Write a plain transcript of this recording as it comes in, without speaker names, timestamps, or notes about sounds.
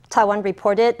Taiwan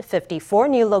reported 54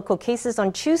 new local cases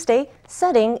on Tuesday,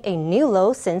 setting a new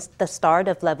low since the start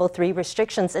of level 3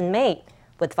 restrictions in May.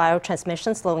 With viral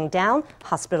transmission slowing down,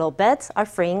 hospital beds are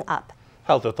freeing up.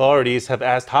 Health authorities have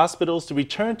asked hospitals to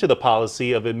return to the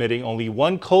policy of admitting only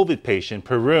one COVID patient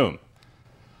per room.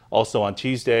 Also on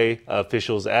Tuesday,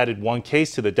 officials added one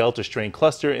case to the Delta strain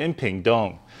cluster in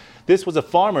Pingdong. This was a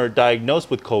farmer diagnosed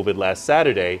with COVID last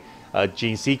Saturday.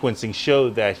 Gene sequencing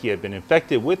showed that he had been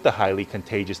infected with the highly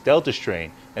contagious Delta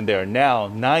strain, and there are now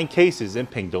 9 cases in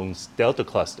Pingdong's Delta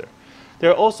cluster.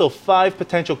 There are also 5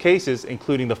 potential cases,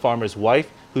 including the farmer's wife,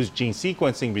 whose gene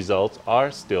sequencing results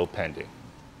are still pending.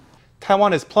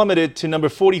 Taiwan has plummeted to number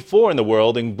 44 in the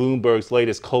world in Bloomberg's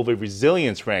latest COVID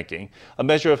resilience ranking, a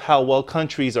measure of how well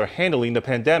countries are handling the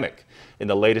pandemic. In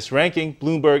the latest ranking,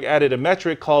 Bloomberg added a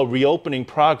metric called reopening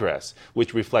progress,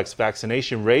 which reflects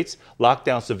vaccination rates,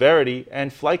 lockdown severity,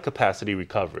 and flight capacity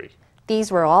recovery.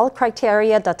 These were all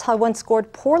criteria that Taiwan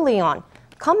scored poorly on.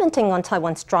 Commenting on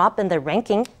Taiwan's drop in the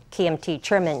ranking, KMT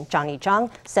Chairman Johnny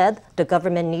Zhang said the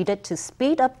government needed to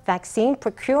speed up vaccine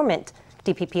procurement.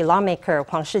 DPP lawmaker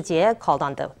Huang Shijie called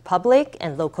on the public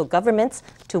and local governments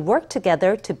to work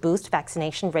together to boost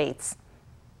vaccination rates.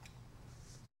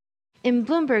 In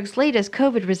Bloomberg's latest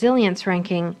COVID resilience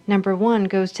ranking, number 1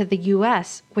 goes to the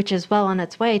U.S., which is well on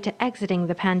its way to exiting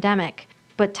the pandemic.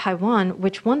 But Taiwan,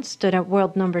 which once stood at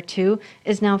world number 2,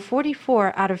 is now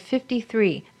 44 out of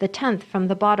 53, the 10th from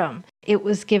the bottom. It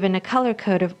was given a color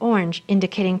code of orange,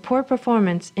 indicating poor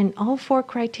performance in all 4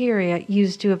 criteria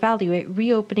used to evaluate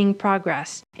reopening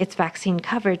progress. Its vaccine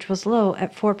coverage was low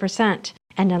at 4%.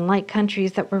 And unlike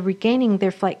countries that were regaining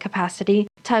their flight capacity,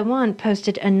 Taiwan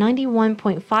posted a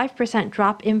 91.5%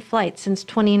 drop in flights since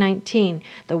 2019,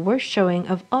 the worst showing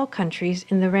of all countries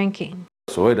in the ranking.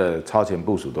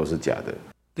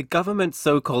 The government's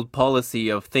so-called policy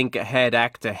of think ahead,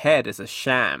 act ahead is a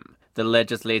sham. The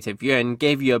Legislative Yuan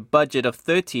gave you a budget of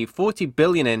 30-40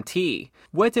 billion NT.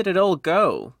 Where did it all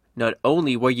go? Not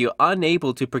only were you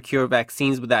unable to procure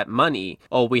vaccines with that money,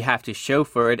 all we have to show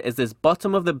for it is this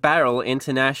bottom-of-the-barrel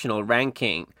international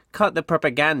ranking. Cut the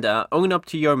propaganda, own up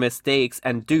to your mistakes,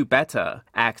 and do better.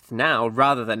 Act now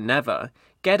rather than never.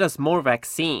 Get us more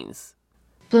vaccines.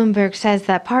 Bloomberg says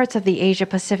that parts of the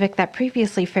Asia-Pacific that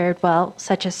previously fared well,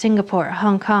 such as Singapore,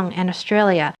 Hong Kong, and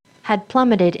Australia, had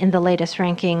plummeted in the latest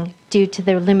ranking due to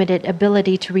their limited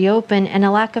ability to reopen and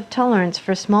a lack of tolerance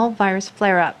for small virus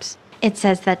flare-ups. It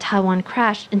says that Taiwan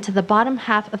crashed into the bottom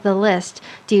half of the list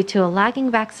due to a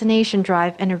lagging vaccination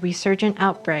drive and a resurgent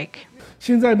outbreak.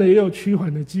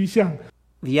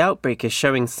 The outbreak is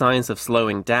showing signs of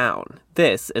slowing down.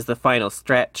 This is the final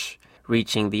stretch.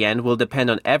 Reaching the end will depend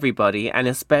on everybody, and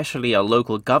especially our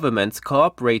local governments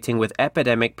cooperating with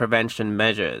epidemic prevention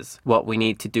measures. What we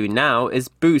need to do now is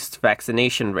boost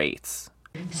vaccination rates.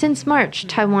 Since March,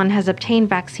 Taiwan has obtained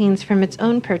vaccines from its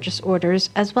own purchase orders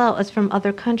as well as from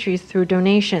other countries through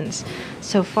donations.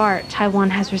 So far,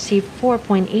 Taiwan has received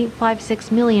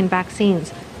 4.856 million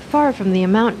vaccines, far from the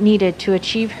amount needed to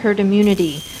achieve herd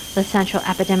immunity. The Central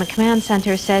Epidemic Command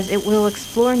Center says it will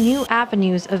explore new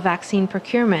avenues of vaccine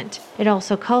procurement. It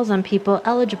also calls on people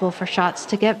eligible for shots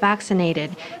to get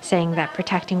vaccinated, saying that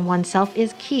protecting oneself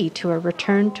is key to a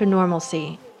return to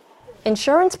normalcy.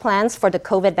 Insurance plans for the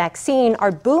COVID vaccine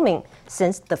are booming.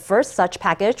 Since the first such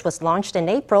package was launched in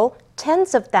April,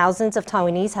 tens of thousands of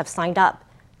Taiwanese have signed up.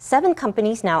 7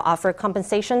 companies now offer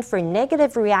compensation for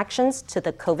negative reactions to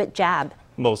the COVID jab.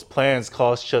 Most plans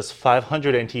cost just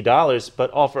 500 NT dollars, but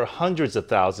offer hundreds of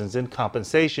thousands in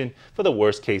compensation for the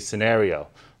worst-case scenario.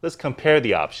 Let's compare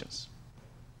the options.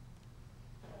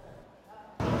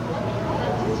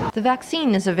 The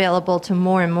vaccine is available to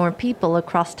more and more people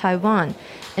across Taiwan,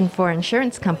 and for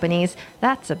insurance companies,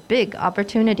 that's a big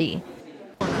opportunity.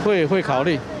 会考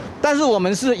虑，但是我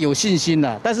们是有信心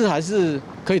的，但是还是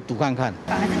可以赌看看。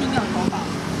还是宁愿投保。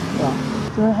对啊，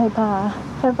真的害怕啊，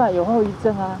害怕有后遗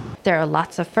症啊。There are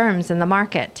lots of firms in the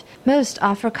market. Most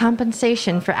offer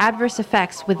compensation for adverse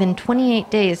effects within 28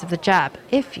 days of the jab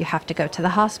if you have to go to the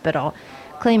hospital.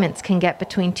 Claimants can get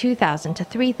between 2,000 to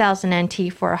 3,000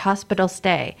 NT for a hospital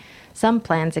stay. Some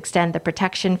plans extend the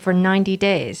protection for 90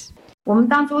 days. 我们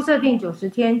当初设定90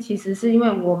天，其实是因为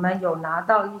我们有拿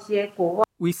到一些国外。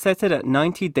We set it at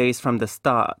 90 days from the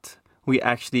start. We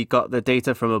actually got the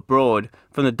data from abroad,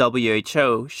 from the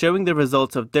WHO, showing the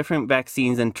results of different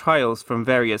vaccines and trials from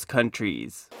various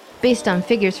countries. Based on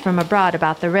figures from abroad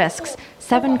about the risks,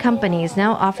 7 companies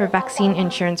now offer vaccine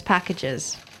insurance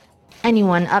packages.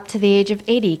 Anyone up to the age of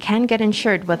 80 can get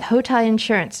insured with Houtai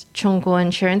Insurance, Chongguo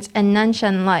Insurance, and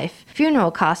Nanshan Life.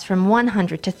 Funeral costs from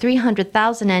 100 to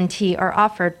 300,000 NT are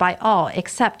offered by all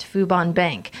except Fubon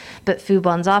Bank. But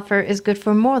Fubon's offer is good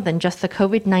for more than just the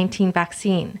COVID-19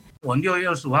 vaccine.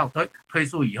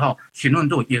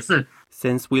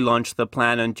 Since we launched the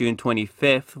plan on June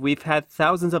 25th, we've had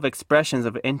thousands of expressions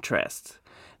of interest.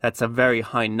 That's a very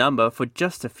high number for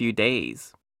just a few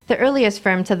days. The earliest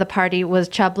firm to the party was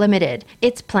Chubb Limited.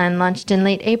 Its plan launched in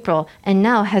late April and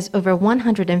now has over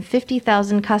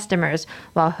 150,000 customers,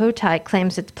 while Houtai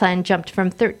claims its plan jumped from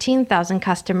 13,000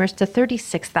 customers to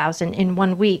 36,000 in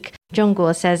 1 week.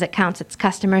 Zhongguo says it counts its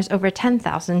customers over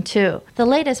 10,000 too. The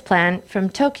latest plan, from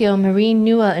Tokyo Marine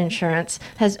Nua Insurance,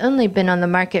 has only been on the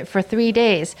market for 3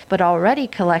 days, but already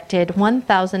collected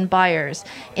 1,000 buyers.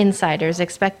 Insiders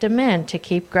expect demand to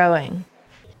keep growing.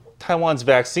 Taiwan's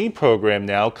vaccine program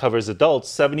now covers adults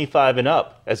 75 and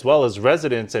up, as well as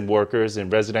residents and workers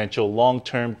in residential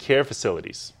long-term care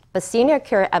facilities. But senior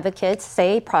care advocates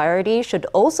say priority should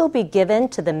also be given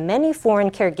to the many foreign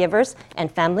caregivers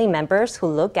and family members who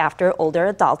look after older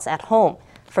adults at home.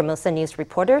 Formosa News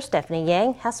reporter Stephanie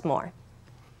Yang has more.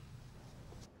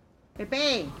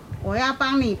 The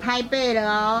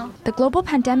global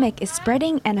pandemic is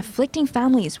spreading and afflicting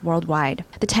families worldwide.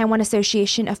 The Taiwan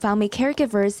Association of Family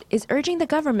Caregivers is urging the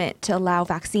government to allow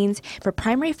vaccines for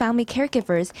primary family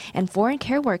caregivers and foreign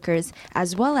care workers,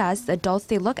 as well as the adults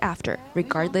they look after,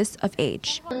 regardless of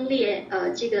age.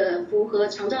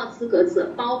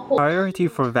 Priority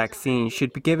for vaccines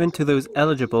should be given to those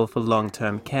eligible for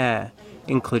long-term care,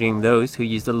 including those who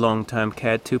use the Long-Term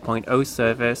Care 2.0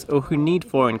 service or who need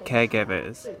foreign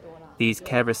caregivers. These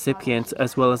care recipients,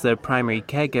 as well as their primary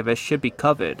caregivers, should be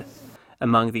covered.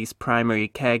 Among these primary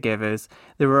caregivers,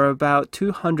 there are about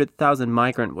 200,000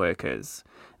 migrant workers.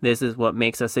 This is what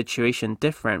makes our situation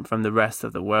different from the rest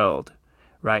of the world.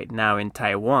 Right now in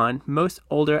Taiwan, most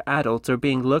older adults are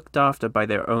being looked after by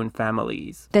their own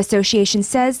families. The association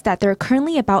says that there are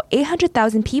currently about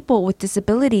 800,000 people with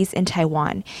disabilities in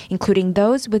Taiwan, including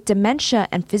those with dementia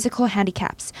and physical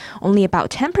handicaps. Only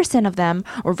about 10% of them,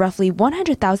 or roughly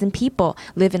 100,000 people,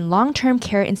 live in long-term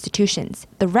care institutions.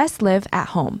 The rest live at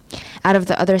home. Out of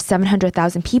the other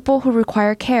 700,000 people who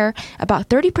require care, about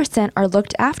 30% are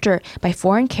looked after by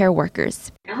foreign care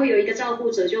workers.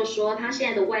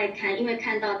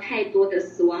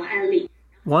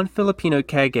 One Filipino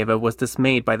caregiver was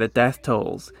dismayed by the death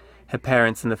tolls. Her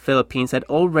parents in the Philippines had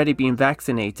already been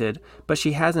vaccinated, but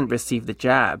she hasn't received the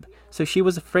jab, so she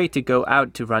was afraid to go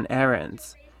out to run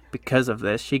errands. Because of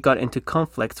this, she got into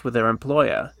conflicts with her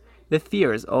employer. The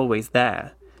fear is always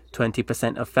there.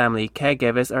 20% of family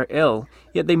caregivers are ill,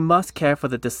 yet they must care for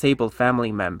the disabled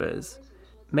family members.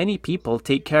 Many people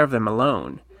take care of them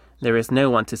alone. There is no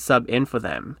one to sub in for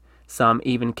them. Some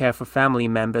even care for family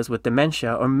members with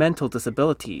dementia or mental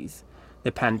disabilities.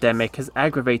 The pandemic has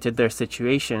aggravated their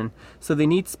situation, so they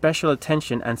need special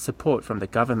attention and support from the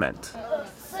government.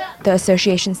 The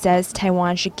association says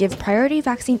Taiwan should give priority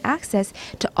vaccine access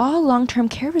to all long-term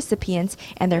care recipients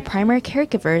and their primary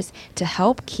caregivers to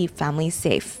help keep families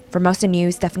safe. Formosa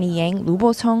News, Stephanie Yang, Lu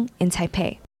Bocong in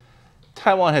Taipei.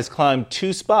 Taiwan has climbed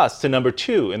 2 spots to number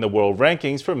 2 in the world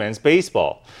rankings for men's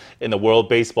baseball. In the World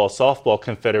Baseball Softball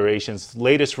Confederation's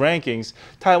latest rankings,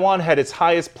 Taiwan had its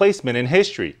highest placement in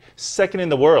history, second in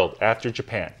the world after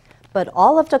Japan. But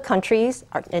all of the countries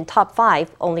are in top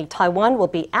 5. Only Taiwan will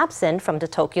be absent from the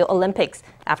Tokyo Olympics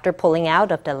after pulling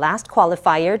out of the last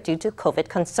qualifier due to COVID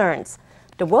concerns.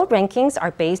 The world rankings are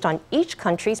based on each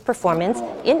country's performance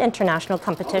in international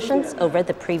competitions over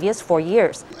the previous 4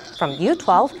 years, from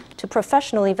U12 to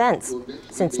professional events.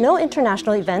 Since no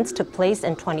international events took place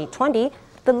in 2020,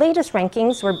 the latest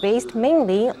rankings were based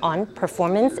mainly on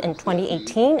performance in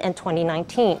 2018 and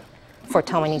 2019. For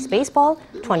Taiwanese baseball,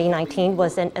 2019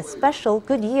 was an especially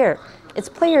good year. Its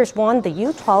players won the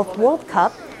U12 World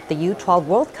Cup, the U12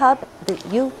 World Cup, the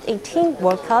U18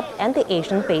 World Cup, and the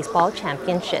Asian Baseball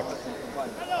Championship.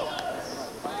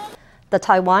 The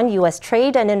Taiwan-U.S.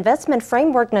 trade and investment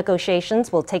framework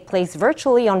negotiations will take place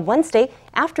virtually on Wednesday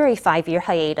after a 5-year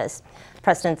hiatus.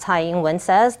 President Tsai Ing-wen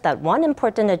says that one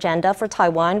important agenda for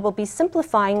Taiwan will be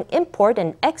simplifying import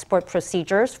and export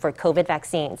procedures for COVID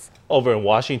vaccines. Over in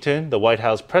Washington, the White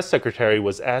House press secretary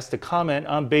was asked to comment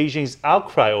on Beijing's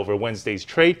outcry over Wednesday's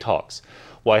trade talks.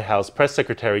 White House Press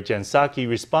Secretary Jen Psaki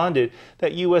responded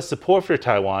that U.S. support for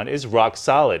Taiwan is rock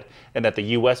solid and that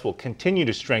the U.S. will continue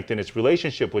to strengthen its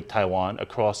relationship with Taiwan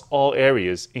across all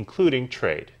areas, including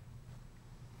trade.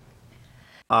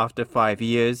 After 5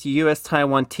 years,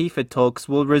 U.S.-Taiwan TIFA talks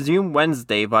will resume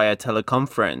Wednesday via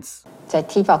teleconference. 在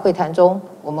TIFA 会谈中，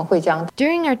我们会将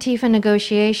During our TIFA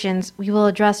negotiations, we will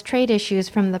address trade issues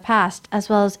from the past as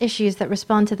well as issues that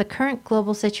respond to the current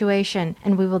global situation,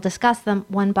 and we will discuss them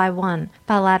one by one.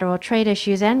 Bilateral trade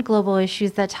issues and global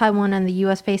issues that Taiwan and the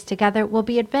U.S. face together will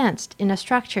be advanced in a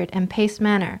structured and paced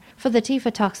manner. For the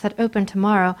TIFA talks that open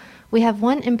tomorrow, we have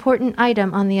one important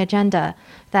item on the agenda,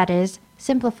 that is,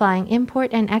 simplifying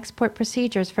import and export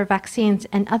procedures for vaccines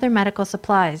and other medical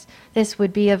supplies. This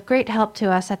would be of great help to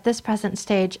us at this present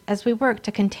stage as we work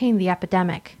to contain the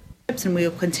epidemic. And we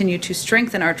will continue to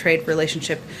strengthen our trade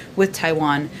relationship with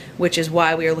Taiwan, which is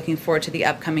why we are looking forward to the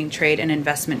upcoming Trade and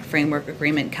Investment Framework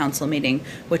Agreement Council meeting,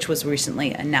 which was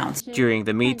recently announced. During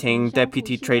the meeting,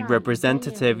 Deputy Trade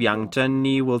Representative Yang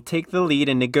Zhenni will take the lead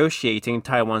in negotiating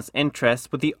Taiwan's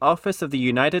interests with the Office of the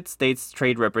United States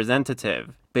Trade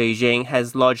Representative. Beijing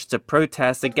has lodged a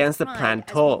protest against the planned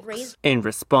talks. In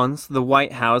response, the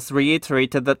White House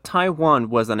reiterated that Taiwan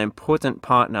was an important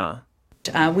partner.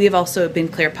 We have also been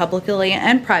clear publicly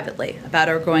and privately about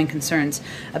our growing concerns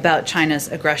about China's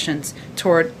aggressions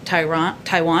toward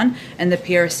Taiwan, and the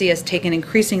PRC has taken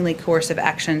increasingly coercive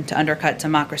action to undercut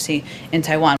democracy in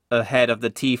Taiwan. Ahead of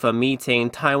the TIFA meeting,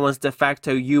 Taiwan's de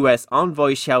facto U.S.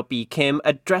 envoy Xiaobi Kim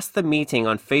addressed the meeting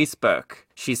on Facebook.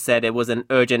 She said it was an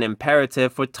urgent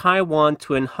imperative for Taiwan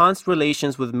to enhance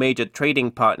relations with major trading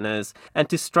partners and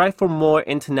to strive for more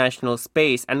international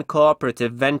space and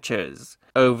cooperative ventures.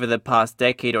 Over the past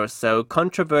decade or so,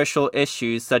 controversial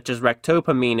issues such as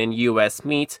ractopamine in U.S.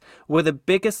 meat were the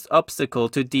biggest obstacle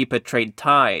to deeper trade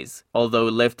ties. Although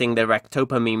lifting the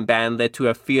ractopamine ban led to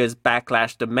a fierce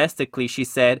backlash domestically, she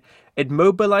said, it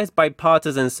mobilized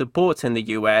bipartisan support in the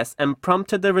U.S. and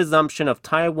prompted the resumption of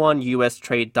Taiwan-U.S.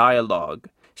 trade dialogue.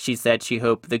 She said she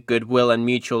hoped the goodwill and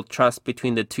mutual trust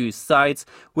between the two sides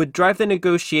would drive the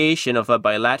negotiation of a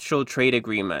bilateral trade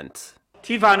agreement.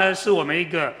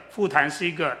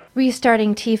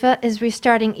 Restarting TIFA is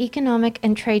restarting economic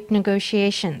and trade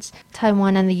negotiations.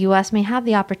 Taiwan and the U.S. may have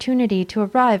the opportunity to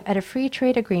arrive at a free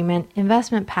trade agreement,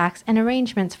 investment pacts, and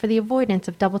arrangements for the avoidance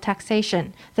of double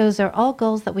taxation. Those are all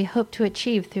goals that we hope to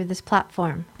achieve through this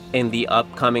platform. In the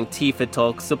upcoming TIFA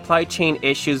talks, supply chain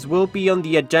issues will be on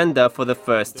the agenda for the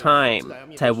first time.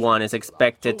 Taiwan is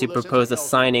expected to propose the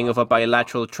signing of a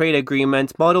bilateral trade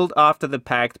agreement modeled after the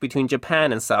pact between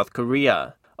Japan and South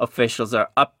Korea. Officials are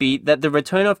upbeat that the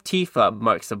return of TIFA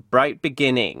marks a bright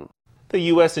beginning. The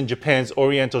U.S. and Japan's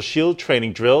Oriental Shield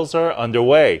training drills are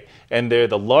underway, and they're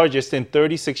the largest in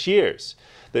 36 years.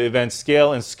 The event's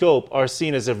scale and scope are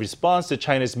seen as a response to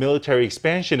China's military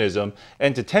expansionism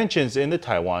and to tensions in the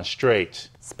Taiwan Strait.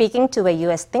 Speaking to a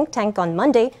U.S. think tank on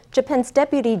Monday, Japan's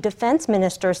Deputy Defense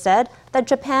Minister said that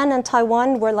Japan and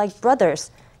Taiwan were like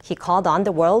brothers. He called on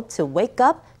the world to wake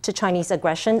up to Chinese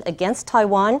aggression against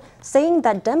Taiwan, saying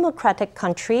that democratic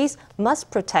countries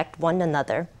must protect one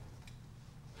another.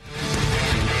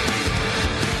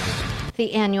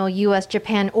 The annual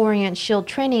U.S.-Japan Orient Shield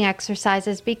training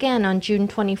exercises began on June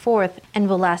 24th and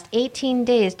will last 18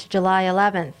 days to July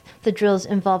 11th. The drills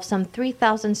involve some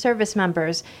 3,000 service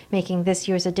members, making this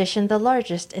year's edition the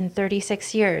largest in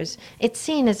 36 years. It's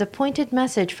seen as a pointed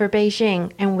message for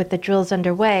Beijing, and with the drills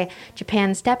underway,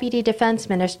 Japan's Deputy Defense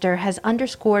Minister has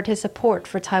underscored his support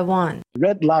for Taiwan. The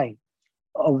red line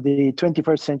of the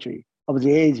 21st century, of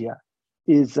the Asia,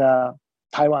 is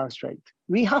Taiwan Strait.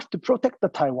 We have to protect the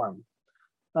Taiwan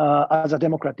as a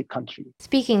democratic country.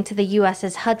 Speaking to the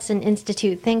U.S.'s Hudson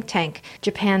Institute think tank,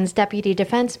 Japan's Deputy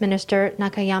Defense Minister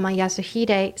Nakayama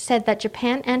Yasuhide said that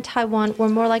Japan and Taiwan were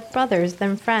more like brothers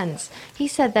than friends. He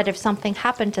said that if something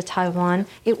happened to Taiwan,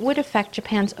 it would affect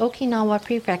Japan's Okinawa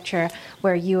prefecture,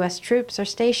 where U.S. troops are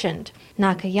stationed.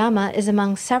 Nakayama is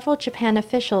among several Japan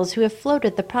officials who have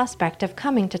floated the prospect of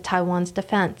coming to Taiwan's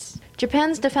defense.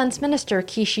 Japan's Defense Minister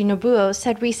Kishi Nobuo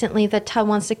said recently that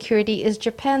Taiwan's security is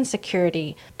Japan's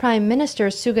security. Prime Minister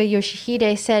Suga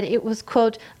Yoshihide said it was,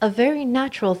 quote, a very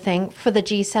natural thing for the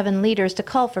G7 leaders to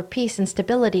call for peace and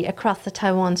stability across the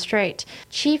Taiwan Strait.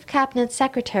 Chief Cabinet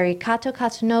Secretary Kato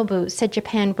Katsunobu said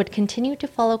Japan would continue to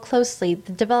follow closely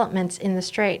the developments in the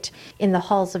strait. In the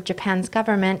halls of Japan's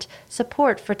government,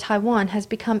 support for Taiwan has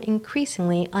become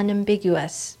increasingly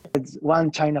unambiguous. It's one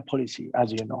China policy,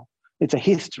 as you know. It's a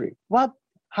history. What's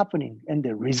happening and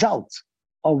the results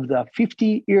of the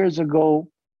 50 years ago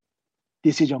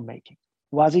decision making.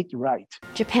 Was it right?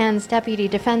 Japan's deputy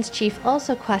defense chief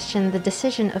also questioned the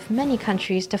decision of many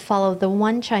countries to follow the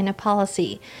One China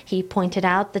policy. He pointed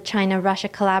out the China-Russia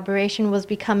collaboration was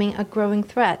becoming a growing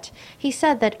threat. He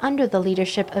said that under the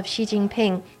leadership of Xi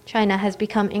Jinping, China has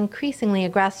become increasingly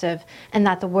aggressive and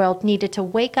that the world needed to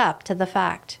wake up to the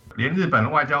fact.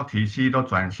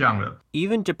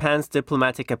 Even Japan's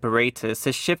diplomatic apparatus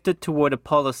has shifted toward a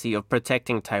policy of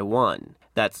protecting Taiwan.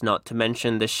 That's not to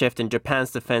mention the shift in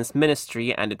Japan's defense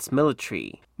ministry and its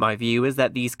military. My view is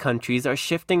that these countries are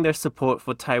shifting their support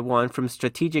for Taiwan from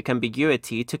strategic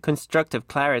ambiguity to constructive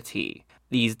clarity.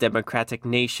 These democratic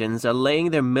nations are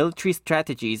laying their military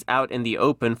strategies out in the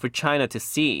open for China to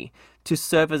see, to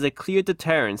serve as a clear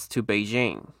deterrence to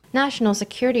Beijing. National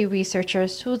security researcher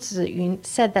Su Ziyun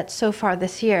said that so far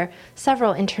this year,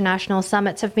 several international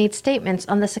summits have made statements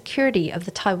on the security of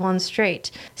the Taiwan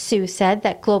Strait. Su said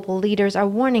that global leaders are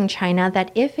warning China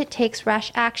that if it takes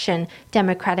rash action,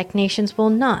 democratic nations will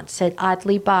not sit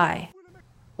idly by.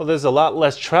 Well, there's a lot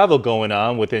less travel going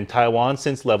on within Taiwan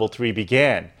since Level 3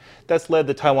 began. That's led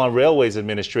the Taiwan Railways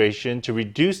Administration to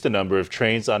reduce the number of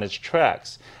trains on its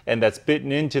tracks, and that's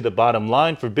bitten into the bottom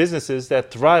line for businesses that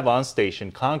thrive on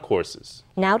station concourses.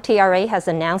 Now TRA has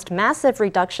announced massive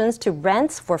reductions to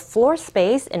rents for floor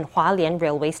space in Hualien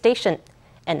Railway Station,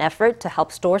 an effort to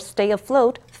help stores stay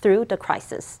afloat through the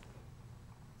crisis.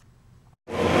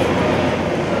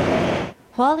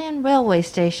 Hualien Railway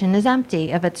Station is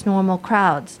empty of its normal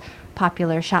crowds.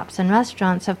 Popular shops and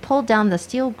restaurants have pulled down the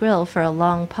steel grill for a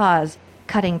long pause,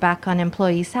 cutting back on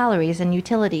employee salaries and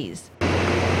utilities.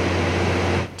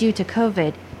 Due to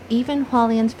COVID, even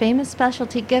Hualien's famous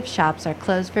specialty gift shops are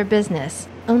closed for business.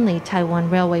 Only Taiwan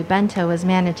Railway Bento is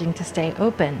managing to stay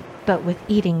open, but with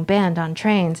eating banned on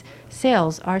trains,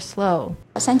 sales are slow.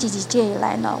 Since the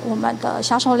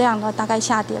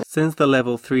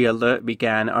Level 3 alert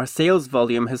began, our sales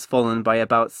volume has fallen by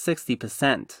about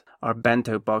 60%. Our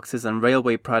bento boxes and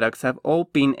railway products have all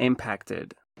been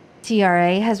impacted.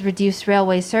 TRA has reduced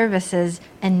railway services,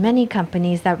 and many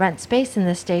companies that rent space in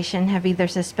the station have either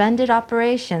suspended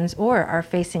operations or are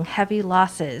facing heavy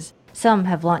losses. Some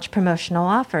have launched promotional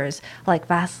offers, like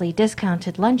vastly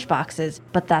discounted lunchboxes,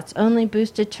 but that's only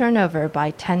boosted turnover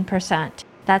by 10%.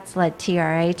 That's led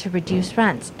TRA to reduce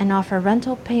rents and offer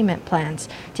rental payment plans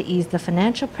to ease the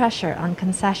financial pressure on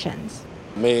concessions.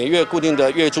 We're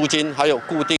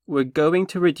going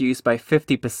to reduce by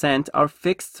 50% our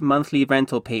fixed monthly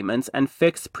rental payments and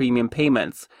fixed premium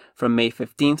payments from May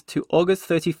 15th to August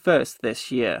 31st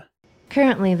this year.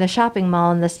 Currently, the shopping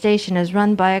mall in the station is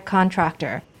run by a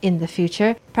contractor. In the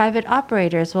future, private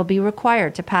operators will be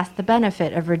required to pass the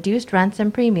benefit of reduced rents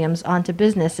and premiums onto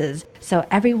businesses, so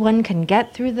everyone can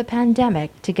get through the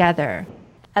pandemic together.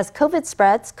 As COVID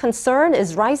spreads, concern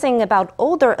is rising about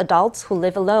older adults who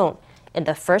live alone. In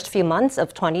the first few months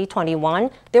of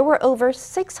 2021, there were over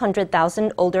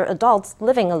 600,000 older adults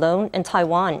living alone in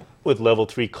Taiwan. With Level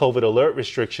 3 COVID alert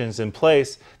restrictions in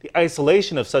place, the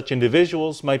isolation of such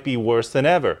individuals might be worse than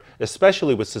ever,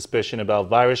 especially with suspicion about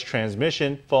virus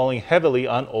transmission falling heavily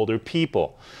on older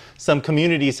people. Some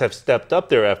communities have stepped up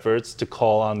their efforts to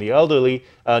call on the elderly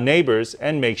neighbors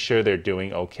and make sure they're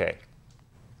doing okay.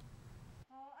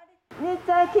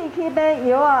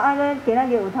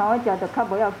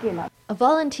 A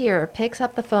volunteer picks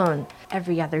up the phone.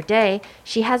 Every other day,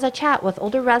 she has a chat with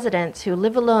older residents who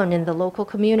live alone in the local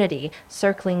community,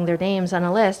 circling their names on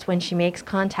a list when she makes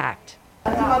contact.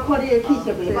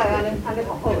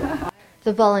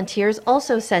 The volunteers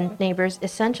also send neighbors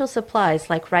essential supplies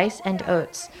like rice and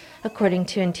oats. According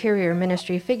to Interior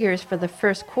Ministry figures for the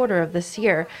first quarter of this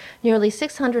year, nearly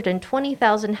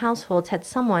 620,000 households had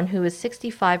someone who is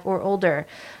 65 or older.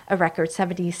 A record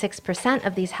 76%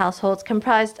 of these households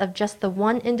comprised of just the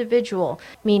one individual,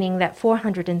 meaning that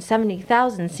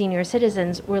 470,000 senior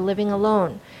citizens were living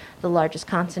alone. The largest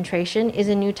concentration is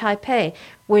in New Taipei,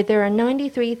 where there are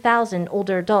 93,000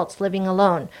 older adults living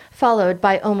alone, followed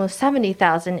by almost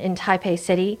 70,000 in Taipei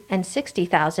City and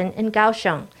 60,000 in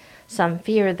Kaohsiung. Some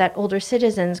fear that older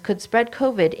citizens could spread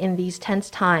COVID in these tense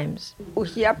times.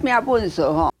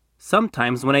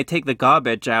 Sometimes when I take the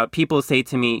garbage out, people say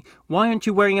to me, "Why aren't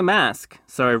you wearing a mask?"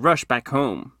 So I rush back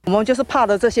home. We're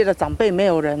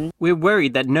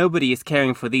worried that nobody is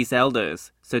caring for these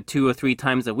elders. So 2 or 3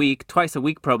 times a week, twice a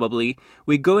week probably,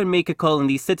 we go and make a call on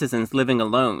these citizens living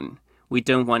alone. We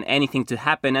don't want anything to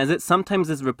happen, as it sometimes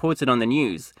is reported on the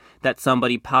news that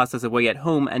somebody passes away at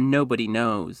home and nobody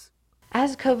knows.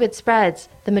 As COVID spreads,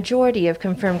 the majority of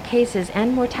confirmed cases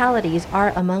and mortalities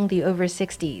are among the over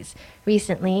 60s.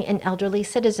 Recently, an elderly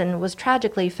citizen was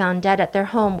tragically found dead at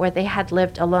their home where they had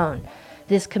lived alone.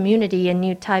 This community in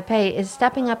New Taipei is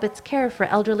stepping up its care for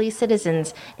elderly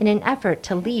citizens in an effort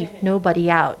to leave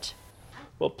nobody out.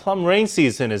 Well, plum rain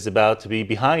season is about to be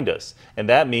behind us, and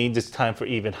that means it's time for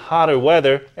even hotter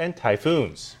weather and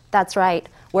typhoons. That's right.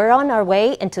 We're on our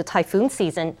way into typhoon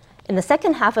season. In the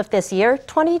second half of this year,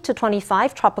 20 to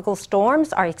 25 tropical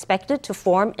storms are expected to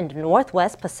form in the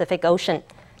northwest Pacific Ocean.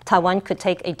 Taiwan could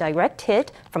take a direct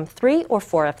hit from 3 or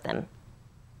 4 of them.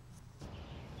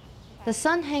 The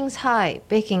sun hangs high,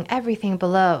 baking everything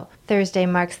below. Thursday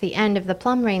marks the end of the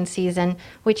plum rain season,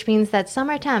 which means that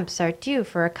summer temps are due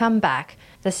for a comeback.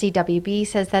 The CWB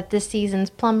says that this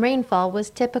season's plum rainfall was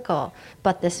typical,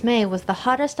 but this May was the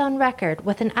hottest on record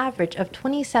with an average of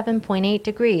 27.8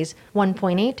 degrees,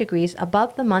 1.8 degrees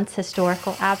above the month's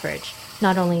historical average.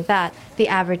 Not only that, the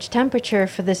average temperature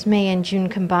for this May and June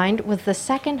combined was the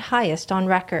second highest on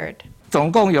record.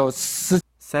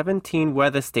 17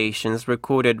 weather stations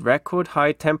recorded record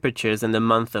high temperatures in the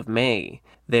month of May.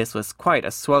 This was quite a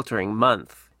sweltering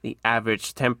month. The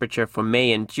average temperature for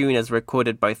May and June as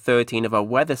recorded by 13 of our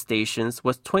weather stations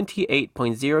was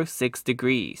 28.06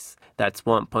 degrees. That's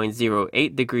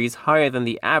 1.08 degrees higher than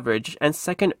the average and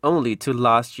second only to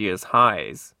last year's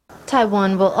highs.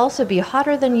 Taiwan will also be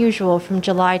hotter than usual from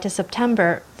July to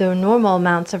September, though normal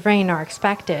amounts of rain are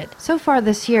expected. So far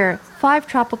this year, 5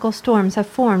 tropical storms have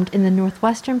formed in the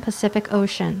northwestern Pacific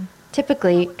Ocean.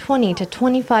 Typically, 20 to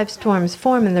 25 storms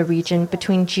form in the region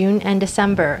between June and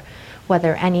December.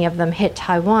 Whether any of them hit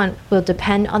Taiwan will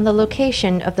depend on the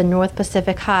location of the North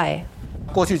Pacific High.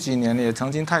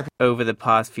 Over the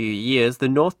past few years, the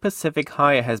North Pacific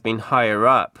High has been higher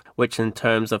up, which in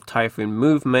terms of typhoon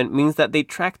movement means that they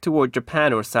track toward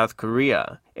Japan or South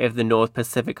Korea. If the North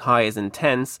Pacific High is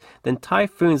intense, then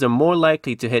typhoons are more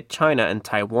likely to hit China and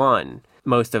Taiwan.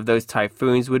 Most of those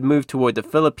typhoons would move toward the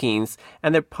Philippines,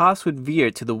 and their paths would veer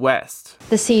to the west.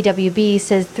 The CWB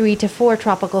says 3 to 4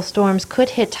 tropical storms could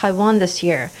hit Taiwan this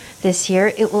year. This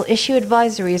year, it will issue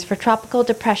advisories for tropical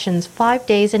depressions 5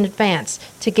 days in advance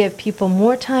to give people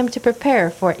more time to prepare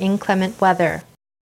for inclement weather.